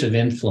sense of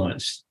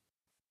influence.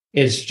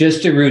 It's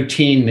just a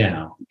routine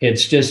now.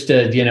 It's just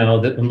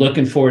I'm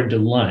looking forward to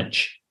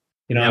lunch.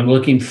 I'm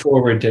looking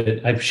forward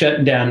to, I'm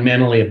shutting down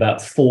mentally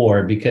about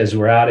 4 because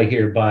we're out of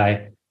here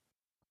by,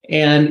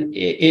 and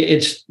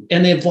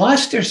and they've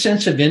lost their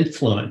sense of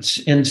influence.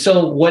 And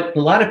so what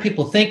a lot of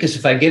people think is,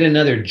 if I get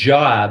another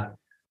job,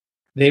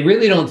 they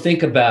really don't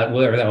think about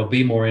whether that'll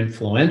be more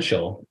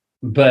influential,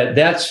 but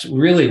that's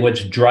really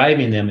what's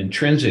driving them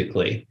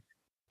intrinsically,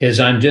 is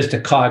I'm just a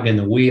cog in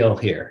the wheel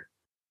here.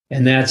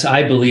 And that's,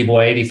 I believe,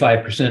 why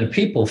 85% of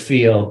people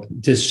feel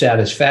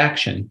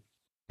dissatisfaction.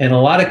 And a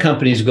lot of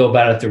companies go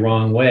about it the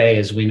wrong way,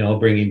 as we know,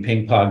 bringing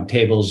ping pong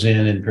tables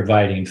in and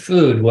providing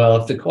food. Well,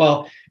 if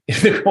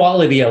the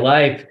quality of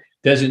life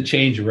doesn't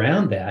change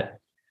around that,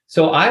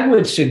 So I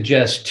would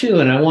suggest too,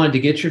 and I wanted to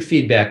get your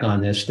feedback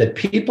on this, that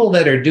people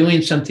that are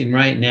doing something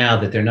right now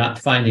that they're not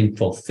finding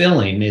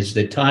fulfilling is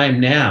the time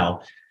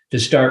now to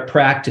start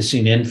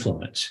practicing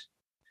influence,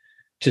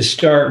 to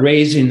start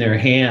raising their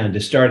hand, to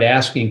start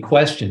asking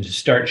questions, to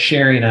start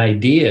sharing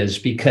ideas,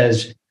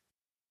 because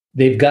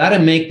they've got to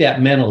make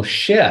that mental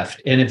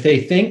shift. And if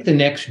they think the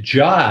next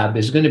job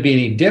is going to be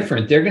any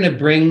different, they're going to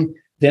bring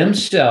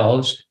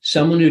themselves,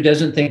 someone who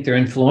doesn't think they're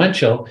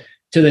influential,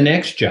 to the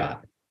next job.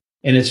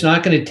 And it's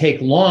not going to take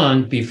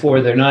long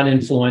before they're not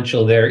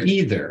influential there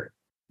either,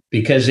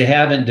 because they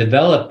haven't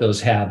developed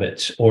those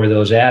habits or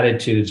those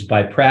attitudes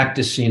by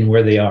practicing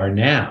where they are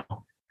now,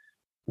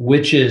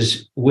 which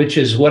is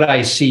what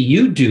I see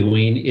you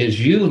doing.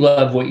 Is you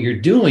love what you're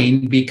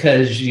doing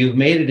because you've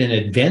made it an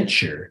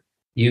adventure.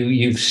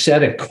 You've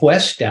set a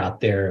quest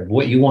out there of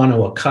what you want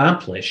to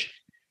accomplish.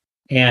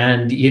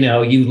 And,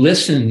 you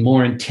listen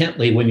more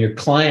intently when your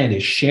client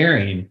is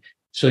sharing,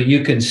 so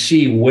you can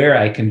see where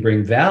I can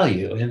bring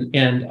value.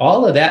 And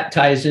all of that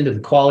ties into the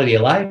quality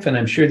of life. And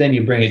I'm sure then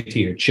you bring it to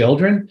your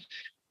children.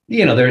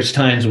 There's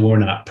times when we're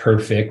not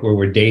perfect, where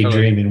we're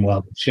daydreaming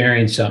while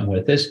sharing something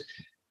with us.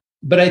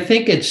 But I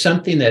think it's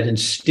something that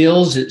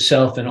instills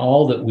itself in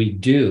all that we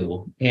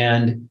do.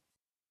 And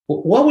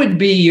what would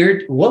be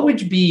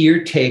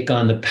your take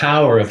on the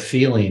power of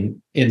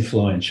feeling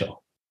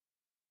influential?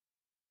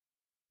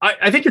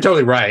 I think you're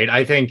totally right.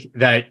 I think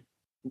that,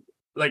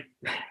 like,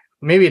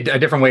 maybe a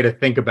different way to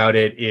think about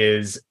it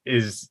is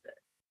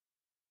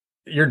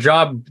your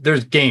job.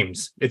 There's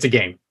games. It's a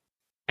game.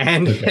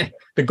 And okay.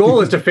 The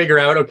goal is to figure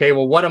out, okay,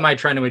 well, what am I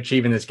trying to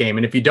achieve in this game?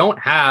 And if you don't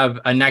have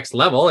a next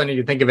level, and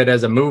you think of it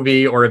as a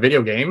movie or a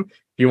video game,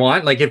 if you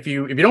want, like if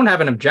you don't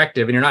have an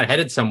objective and you're not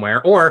headed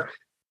somewhere, or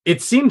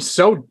it seems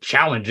so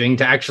challenging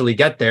to actually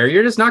get there,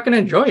 you're just not going to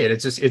enjoy it.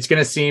 It's going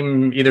to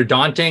seem either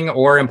daunting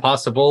or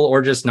impossible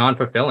or just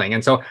non-fulfilling.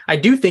 And so I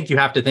do think you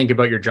have to think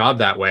about your job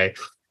that way.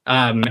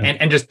 And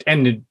it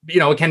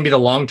can be the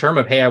long term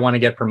of, hey, I want to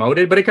get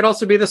promoted, but it could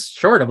also be the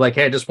short of like,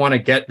 hey, I just want to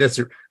get this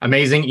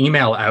amazing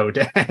email out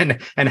and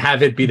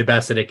have it be the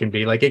best that it can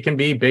be. Like, it can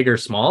be big or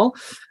small.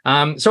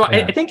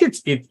 I think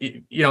it's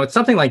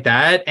something like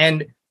that.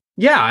 And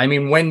yeah, I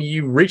mean, when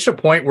you reach a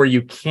point where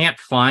you can't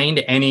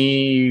find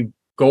any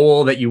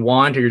goal that you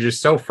want, or you're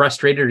just so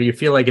frustrated, or you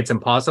feel like it's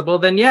impossible,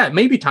 then yeah, it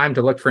may be time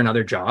to look for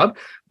another job.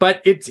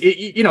 But there's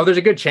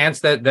a good chance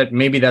that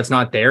maybe that's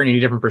not there, and you need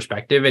a different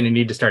perspective, and you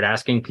need to start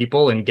asking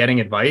people and getting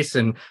advice,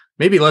 and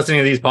maybe listening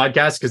to these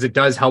podcasts, because it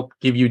does help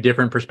give you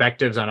different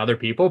perspectives on other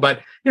people.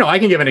 But I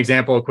can give an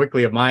example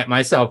quickly of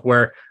myself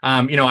where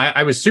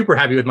I was super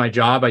happy with my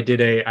job. We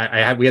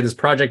had this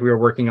project we were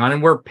working on,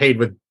 and we're paid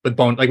with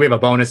bonus. Like, we have a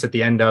bonus at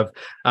the end of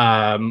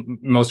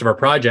most of our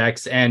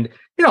projects, and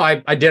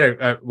I did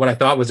what I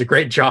thought was a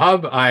great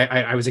job.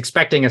 I was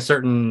expecting a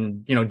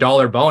certain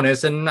dollar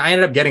bonus, and I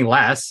ended up getting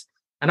less.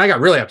 And I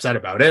got really upset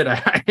about it.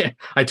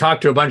 I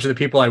talked to a bunch of the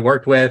people I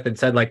worked with and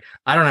said, like,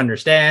 I don't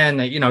understand,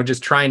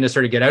 just trying to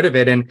sort of get out of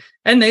it.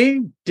 And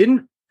they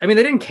didn't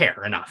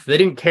care enough. They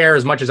didn't care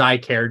as much as I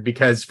cared,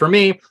 because for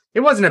me,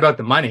 it wasn't about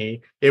the money.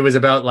 It was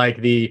about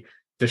like the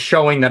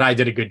showing that I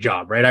did a good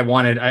job, right?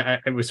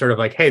 It was sort of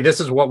like, hey,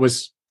 this is what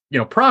was,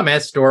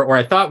 promised, or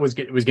I thought was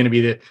going to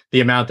be the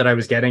amount that I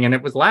was getting, and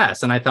it was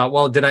less. And I thought,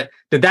 well, did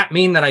that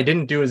mean that I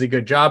didn't do as a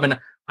good job? And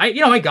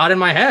I got in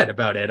my head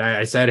about it.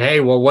 I said,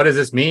 hey, well, what does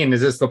this mean?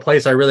 Is this the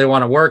place I really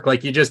want to work?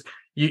 Like, you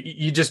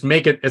just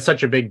make it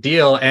such a big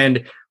deal.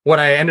 And what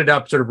I ended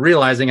up sort of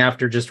realizing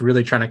after just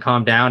really trying to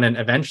calm down and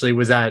eventually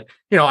was that,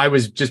 I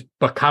was just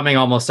becoming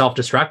almost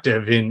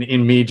self-destructive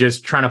in me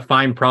just trying to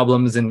find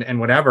problems and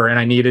whatever. And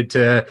I needed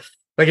to,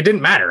 like, it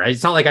didn't matter.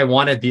 It's not like I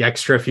wanted the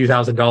extra few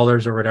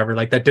 $1,000s or whatever.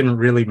 Like, that didn't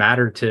really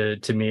matter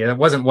to me. That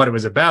wasn't what it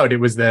was about. It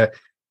was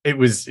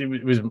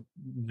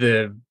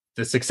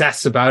the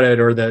success about it,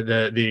 or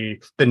the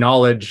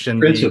knowledge and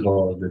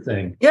principle of the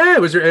thing. Yeah, it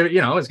was, it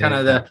was kind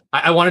of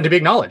I wanted to be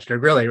acknowledged,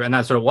 really. And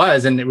that's what it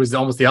was. And it was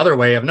almost the other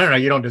way of, no,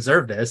 you don't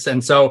deserve this.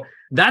 And so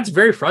that's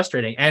very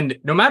frustrating. And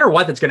no matter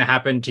what that's going to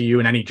happen to you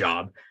in any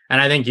job.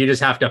 And I think you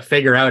just have to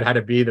figure out how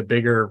to be the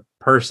bigger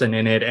person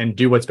in it and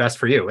do what's best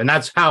for you. And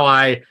that's how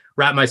I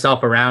wrapped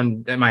myself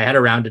around my head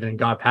around it and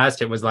got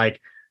past it. Was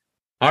like,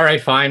 all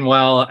right, fine.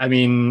 Well, I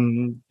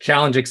mean,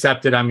 challenge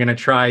accepted. I'm going to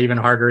try even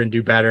harder and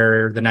do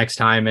better the next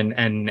time,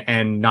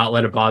 and not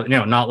let it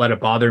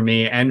bother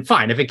me. And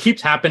fine, if it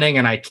keeps happening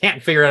and I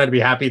can't figure out how to be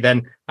happy,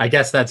 then I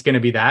guess that's going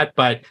to be that.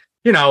 But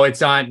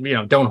it's not,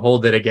 don't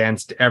hold it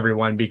against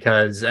everyone,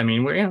 because I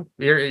mean,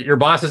 your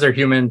bosses are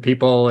human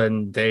people,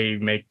 and they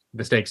make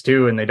mistakes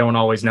too, and they don't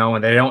always know,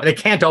 and they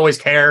can't always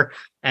care.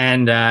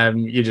 And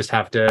you just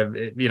have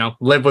to,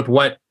 live with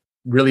what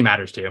really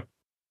matters to you.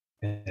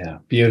 Yeah,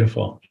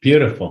 beautiful.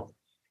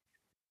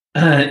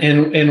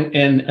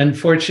 And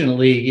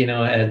unfortunately,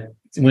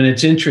 when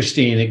it's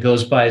interesting, it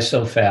goes by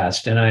so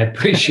fast. And I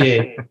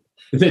appreciate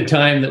the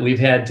time that we've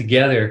had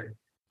together.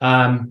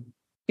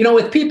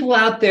 With people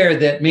out there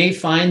that may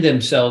find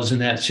themselves in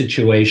that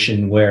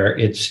situation where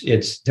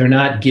they're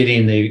not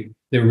getting the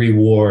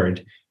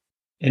reward.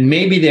 And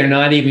maybe they're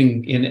not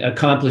even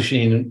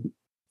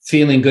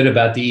feeling good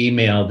about the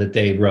email that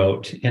they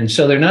wrote. And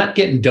so they're not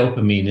getting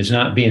dopamine, is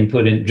not being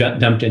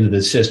dumped into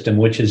the system,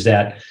 which is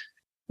that,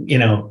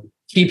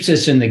 keeps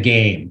us in the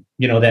game,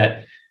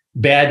 that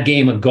bad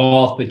game of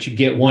golf, but you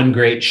get one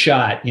great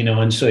shot,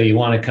 and so you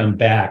want to come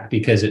back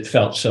because it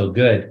felt so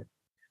good.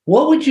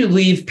 What would you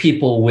leave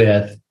people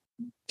with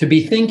to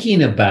be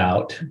thinking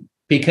about?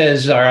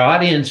 Because our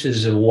audience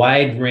is a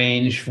wide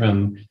range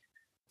from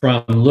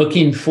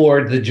looking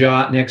for the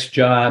next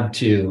job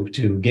to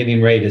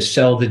getting ready to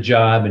sell the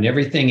job and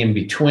everything in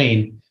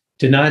between,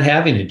 to not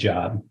having a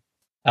job.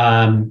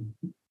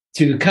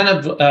 To kind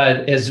of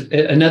as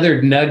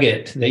another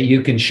nugget that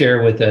you can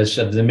share with us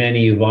of the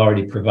many you've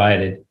already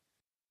provided,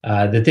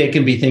 that they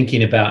can be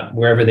thinking about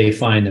wherever they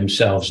find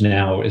themselves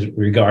now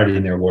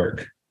regarding their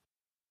work.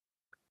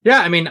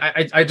 Yeah, I mean,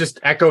 I just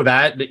echo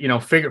that.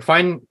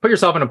 Put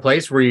yourself in a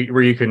place where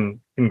you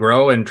can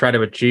grow and try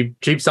to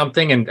achieve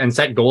something and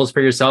set goals for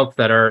yourself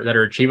that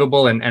are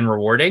achievable and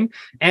rewarding.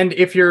 And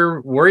if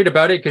you're worried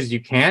about it because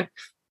you can't,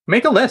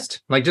 make a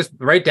list. Like, just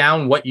write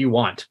down what you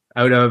want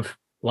out of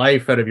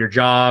life, out of your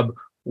job,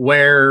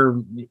 where,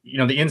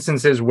 the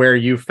instances where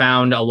you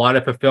found a lot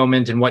of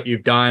fulfillment in what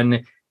you've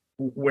done,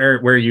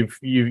 where you've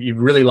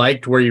really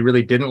liked, where you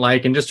really didn't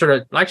like, and just sort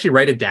of actually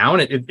write it down.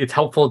 It's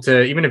helpful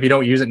to, even if you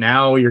don't use it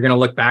now, you're going to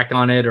look back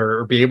on it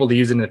or be able to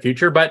use it in the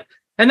future.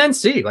 And then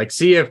see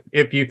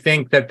if you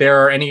think that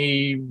there are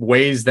any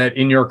ways that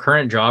in your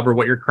current job or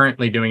what you're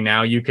currently doing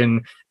now, you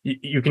can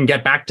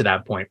get back to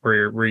that point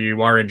where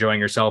you are enjoying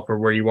yourself, or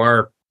where you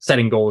are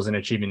setting goals and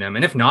achieving them.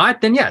 And if not,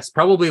 then yes,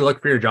 probably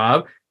look for your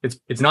job.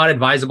 It's not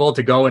advisable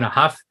to go in a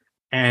huff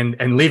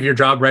and leave your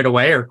job right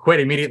away or quit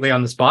immediately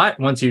on the spot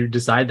once you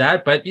decide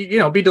that. But,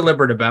 be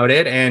deliberate about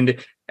it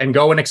and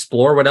go and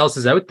explore what else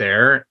is out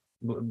there.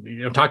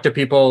 Talk to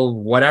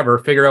people, whatever,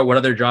 figure out what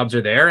other jobs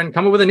are there and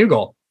come up with a new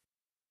goal.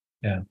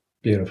 Yeah.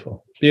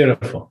 Beautiful.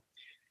 Beautiful.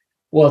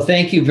 Well,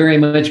 thank you very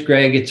much,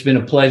 Greg. It's been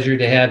a pleasure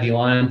to have you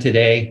on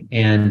today.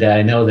 And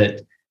I know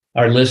that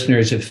our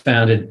listeners have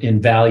found it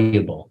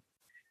invaluable.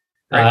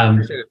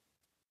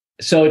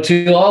 So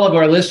to all of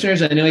our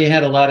listeners, I know you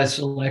had a lot of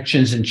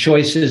selections and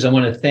choices. I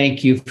want to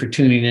thank you for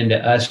tuning in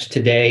to us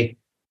today.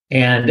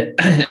 And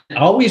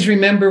always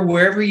remember,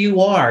 wherever you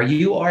are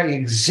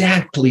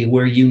exactly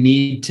where you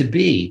need to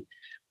be.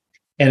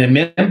 And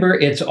remember,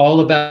 it's all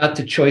about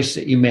the choice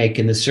that you make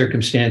in the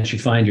circumstance you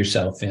find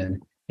yourself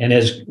in. And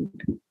as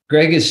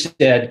Craig has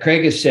said,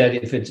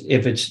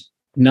 if it's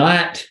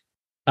not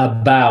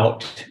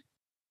about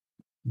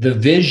the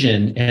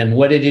vision and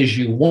what it is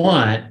you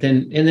want,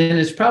 then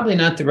it's probably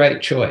not the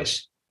right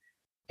choice.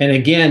 And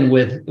again,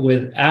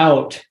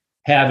 without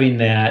having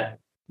that,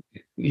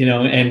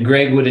 and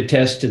Greg would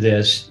attest to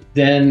this,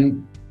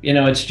 then,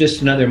 it's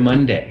just another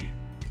Monday.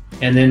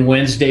 And then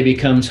Wednesday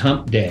becomes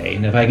hump day.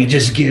 And if I can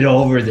just get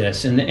over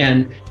this, and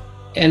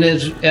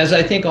as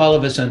I think all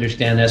of us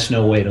understand, that's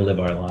no way to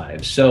live our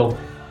lives. So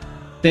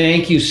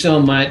thank you so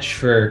much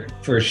for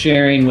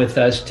sharing with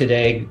us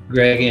today,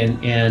 Greg,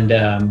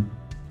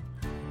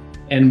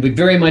 and we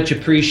very much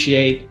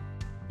appreciate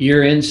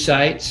your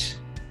insights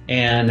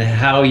and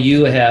how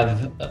you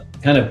have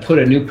kind of put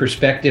a new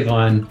perspective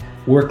on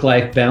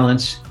work-life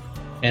balance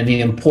and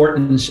the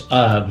importance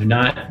of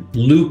not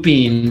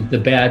looping the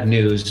bad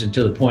news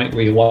until the point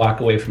where you walk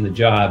away from the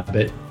job,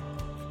 but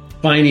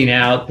finding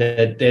out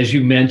that, as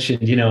you mentioned,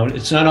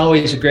 it's not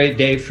always a great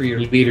day for your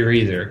leader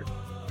either.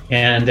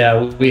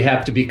 And we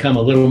have to become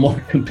a little more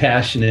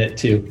compassionate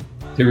to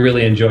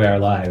really enjoy our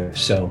lives.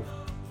 So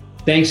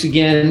thanks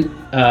again.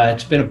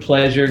 It's been a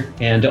pleasure.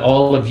 And to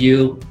all of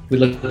you, we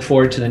look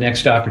forward to the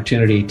next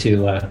opportunity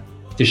to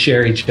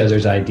share each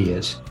other's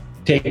ideas.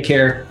 Take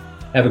care.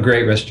 Have a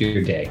great rest of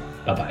your day.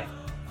 Bye-bye.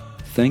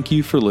 Thank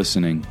you for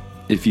listening.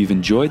 If you've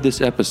enjoyed this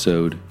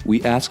episode,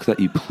 we ask that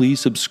you please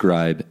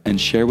subscribe and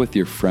share with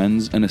your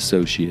friends and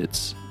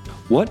associates.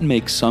 What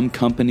makes some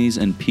companies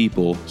and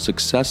people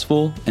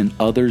successful and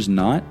others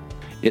not?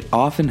 It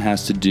often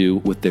has to do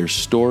with their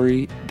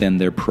story than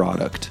their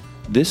product.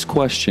 This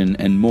question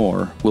and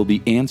more will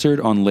be answered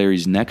on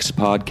Larry's next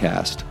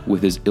podcast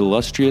with his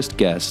illustrious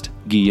guest,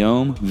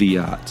 Guillaume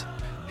Viat.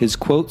 His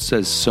quote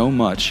says so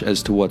much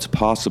as to what's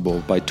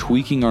possible by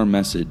tweaking our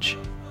message.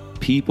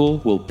 People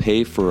will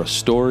pay for a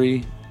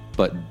story,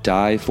 but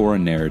die for a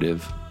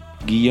narrative.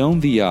 Guillaume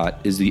Viat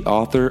is the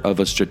author of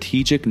A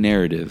Strategic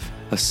Narrative,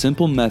 a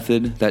simple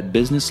method that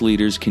business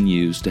leaders can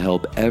use to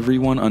help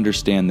everyone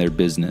understand their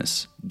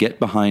business, get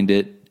behind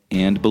it,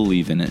 and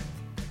believe in it.